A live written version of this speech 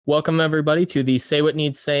Welcome, everybody, to the Say What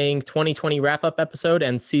Needs Saying 2020 wrap-up episode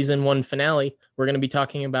and season 1 finale. We're going to be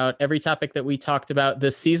talking about every topic that we talked about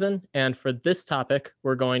this season. And for this topic,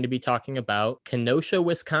 we're going to be talking about Kenosha,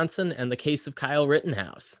 Wisconsin, and the case of Kyle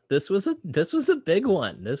Rittenhouse. This was a big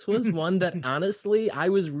one. This was one that, honestly, I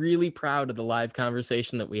was really proud of the live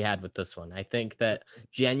conversation that we had with this one. I think that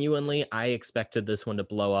genuinely, I expected this one to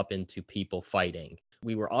blow up into people fighting.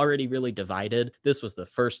 We were already really divided. This was the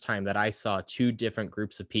first time that I saw two different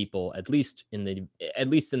groups of people, at least in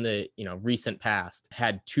the recent past,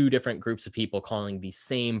 had two different groups of people calling the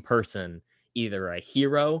same person either a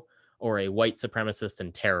hero or a white supremacist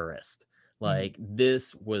and terrorist. Like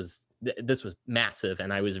this was massive,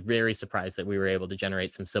 and I was very surprised that we were able to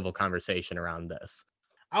generate some civil conversation around this.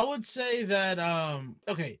 I would say that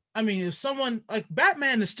okay, I mean, if someone like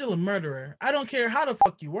Batman is still a murderer, I don't care how the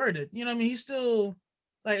fuck you word it. You know what I mean? He's still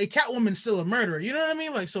like a Catwoman's still a murderer. You know what I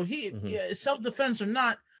mean? Like, so self-defense or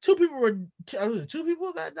not, two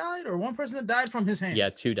people that died, or one person that died from his hand.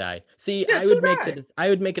 Yeah, two died. See, Yeah, I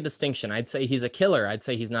would make a distinction. I'd say he's a killer. I'd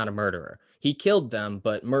say he's not a murderer. He killed them,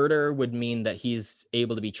 but murder would mean that he's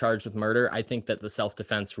able to be charged with murder. I think that the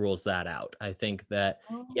self-defense rules that out. I think that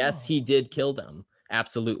yes, he did kill them.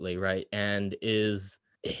 Absolutely, right? And is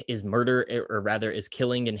murder, or rather is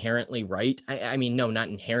killing, inherently right? I mean, no, not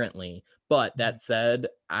inherently. But that said,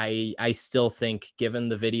 I still think, given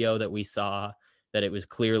the video that we saw, that it was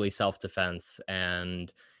clearly self-defense, and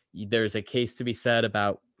there's a case to be said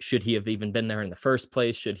about should he have even been there in the first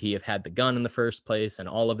place? Should he have had the gun in the first place, and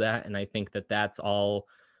all of that? And I think that that's all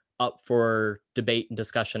up for debate and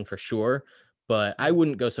discussion for sure. But I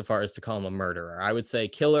wouldn't go so far as to call him a murderer. I would say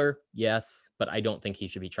killer, yes, but I don't think he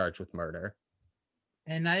should be charged with murder.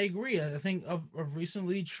 And I agree. I think of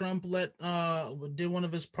recently Trump did one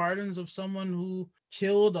of his pardons of someone who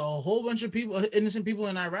killed a whole bunch of people, innocent people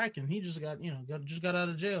in Iraq, and he just got out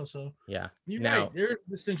of jail. So yeah, you're right. There's a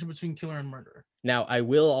distinction between killer and murderer. Now, I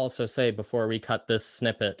will also say, before we cut this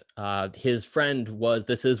snippet, his friend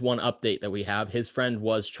this is one update that we have. His friend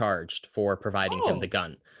was charged for providing him the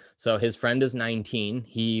gun. So his friend is 19.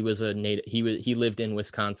 He was he lived in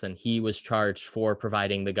Wisconsin. He was charged for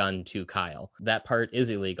providing the gun to Kyle. That part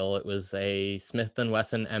is illegal. It was a Smith &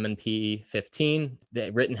 Wesson M&P 15.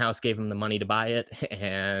 The Rittenhouse gave him the money to buy it,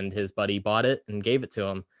 and his buddy bought it and gave it to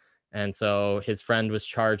him. And so his friend was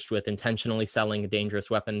charged with intentionally selling a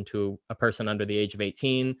dangerous weapon to a person under the age of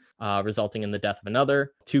 18, resulting in the death of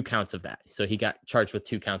another. 2 counts of that. So he got charged with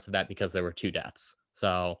 2 counts of that because there were 2 deaths.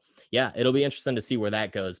 So yeah, it'll be interesting to see where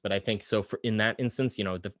that goes. But I think so in that instance,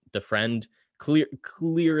 the friend,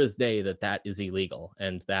 clear as day that is illegal,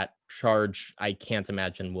 and that charge, I can't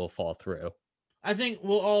imagine, will fall through. I think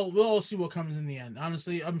we'll all see what comes in the end.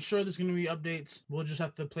 Honestly, I'm sure there's going to be updates. We'll just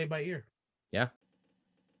have to play by ear. Yeah.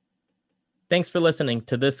 Thanks for listening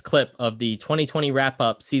to this clip of the 2020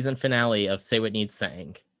 wrap-up season finale of Say What Needs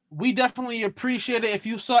Saying. We definitely appreciate it. If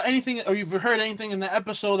you saw anything or you've heard anything in the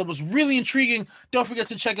episode that was really intriguing, don't forget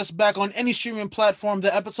to check us back on any streaming platform.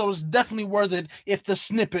 The episode is definitely worth it if the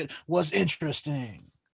snippet was interesting.